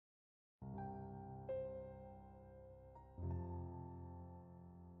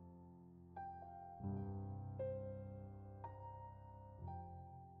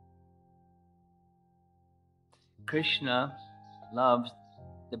Krishna loves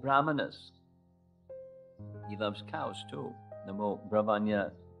the Brahmanas. He loves cows too. Namo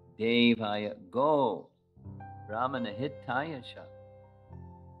Bravanya Devaya Go Brahmana Hitaya Sha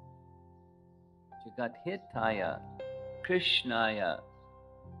Jagat Hitaya Krishnaya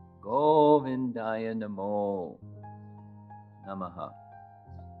Govindaya Namo Namaha.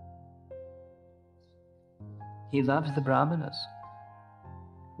 He loves the Brahmanas.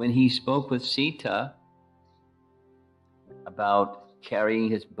 When he spoke with Sita about carrying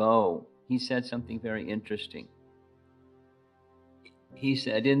his bow, he said something very interesting. He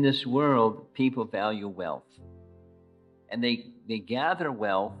said, in this world, people value wealth. And they gather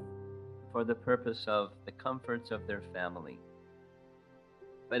wealth for the purpose of the comforts of their family.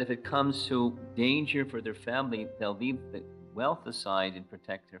 But if it comes to danger for their family, they'll leave the wealth aside and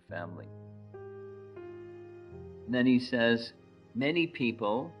protect their family. And then he says, many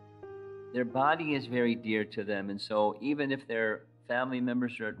people, their body is very dear to them. And so even if their family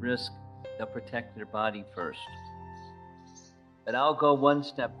members are at risk, they'll protect their body first. But I'll go one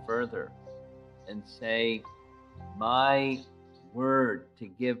step further and say, my word to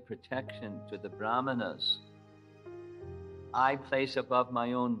give protection to the Brahmanas, I place above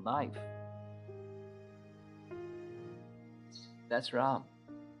my own life. That's Ram.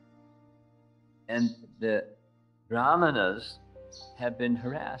 And the Brahmanas have been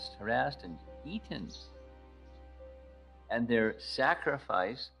harassed and eaten. And their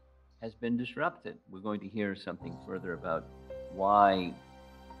sacrifice has been disrupted. We're going to hear something further about why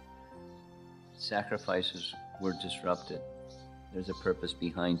sacrifices were disrupted. There's a purpose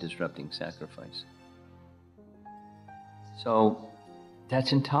behind disrupting sacrifice. So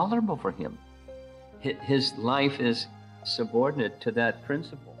that's intolerable for him. His life is subordinate to that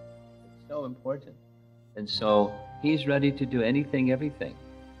principle. It's so important. And so he's ready to do anything, everything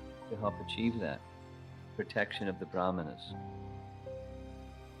to help achieve that protection of the Brahmanas.